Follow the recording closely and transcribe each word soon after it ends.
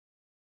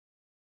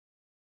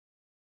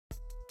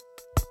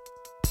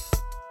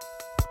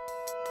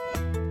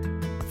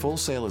Full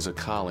Sail is a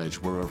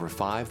college where over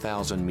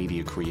 5,000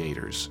 media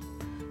creators,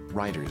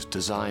 writers,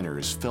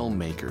 designers,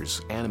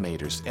 filmmakers,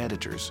 animators,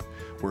 editors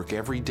work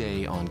every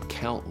day on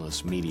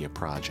countless media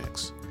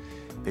projects.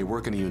 They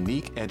work in a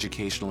unique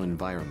educational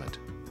environment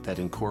that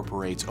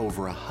incorporates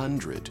over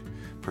 100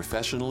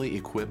 professionally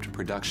equipped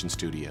production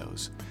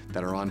studios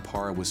that are on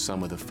par with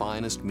some of the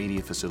finest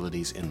media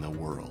facilities in the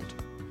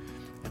world.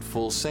 At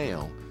Full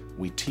Sail,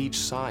 we teach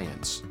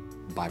science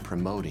by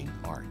promoting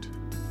art.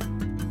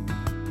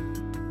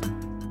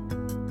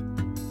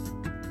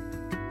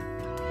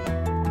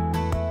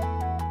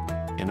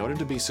 In order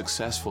to be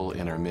successful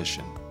in our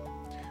mission,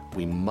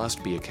 we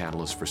must be a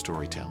catalyst for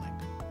storytelling.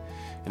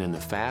 And in the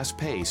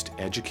fast-paced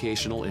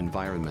educational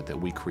environment that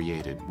we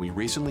created, we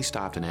recently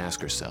stopped and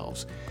asked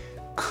ourselves,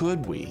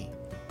 could we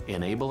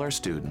enable our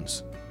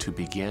students to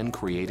begin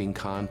creating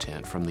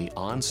content from the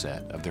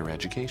onset of their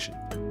education?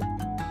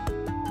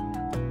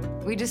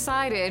 We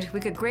decided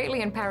we could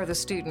greatly empower the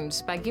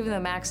students by giving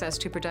them access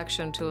to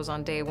production tools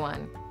on day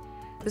one.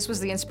 This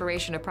was the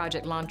inspiration of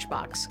Project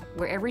Launchbox,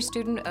 where every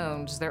student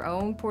owns their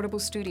own portable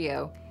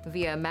studio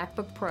via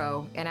MacBook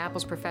Pro and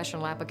Apple's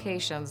professional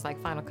applications like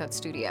Final Cut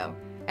Studio.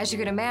 As you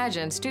can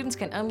imagine, students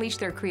can unleash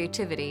their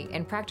creativity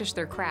and practice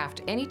their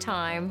craft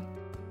anytime,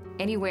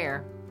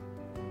 anywhere.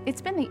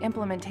 It's been the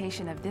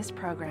implementation of this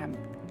program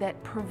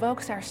that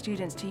provokes our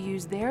students to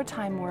use their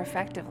time more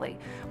effectively,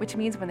 which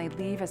means when they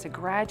leave as a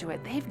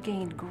graduate, they've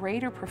gained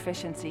greater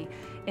proficiency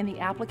in the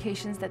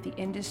applications that the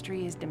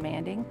industry is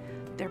demanding.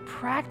 They're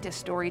practiced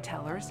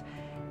storytellers,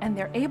 and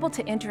they're able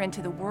to enter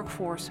into the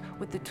workforce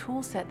with the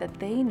tool set that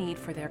they need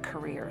for their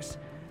careers.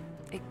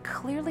 It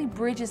clearly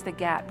bridges the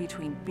gap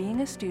between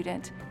being a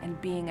student and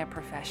being a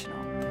professional.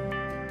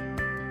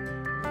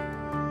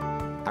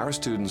 Our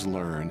students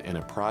learn in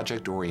a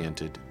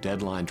project-oriented,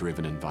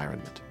 deadline-driven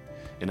environment.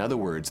 In other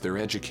words, their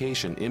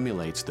education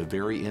emulates the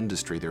very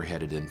industry they're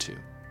headed into.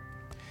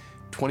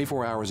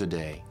 24 hours a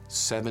day,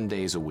 7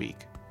 days a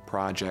week,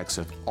 projects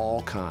of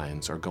all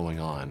kinds are going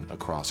on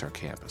across our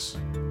campus.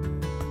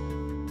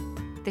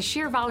 The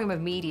sheer volume of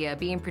media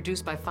being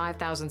produced by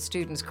 5,000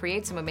 students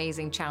creates some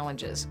amazing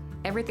challenges.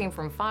 Everything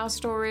from file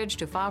storage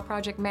to file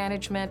project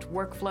management,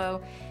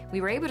 workflow. We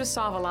were able to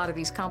solve a lot of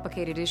these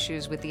complicated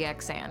issues with the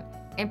XAN.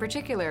 In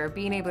particular,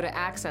 being able to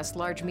access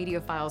large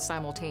media files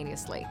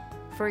simultaneously.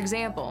 For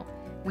example,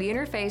 we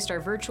interfaced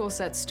our virtual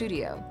set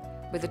studio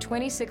with a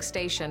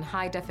 26-station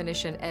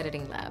high-definition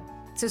editing lab.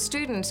 So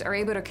students are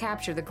able to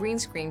capture the green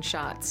screen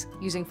shots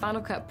using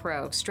Final Cut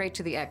Pro straight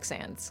to the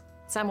XANs.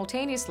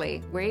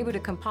 Simultaneously, we're able to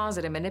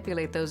composite and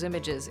manipulate those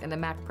images in the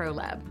Mac Pro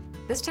Lab.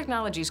 This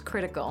technology is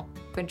critical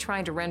when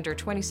trying to render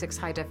 26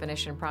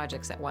 high-definition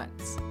projects at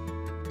once.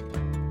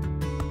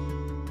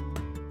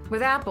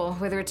 With Apple,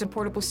 whether it's a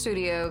portable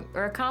studio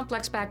or a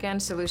complex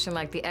back-end solution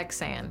like the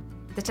XAN,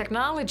 the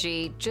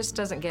technology just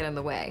doesn't get in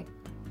the way.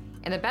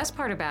 And the best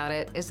part about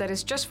it is that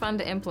it's just fun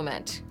to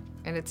implement.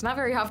 And it's not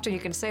very often you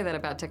can say that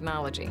about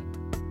technology.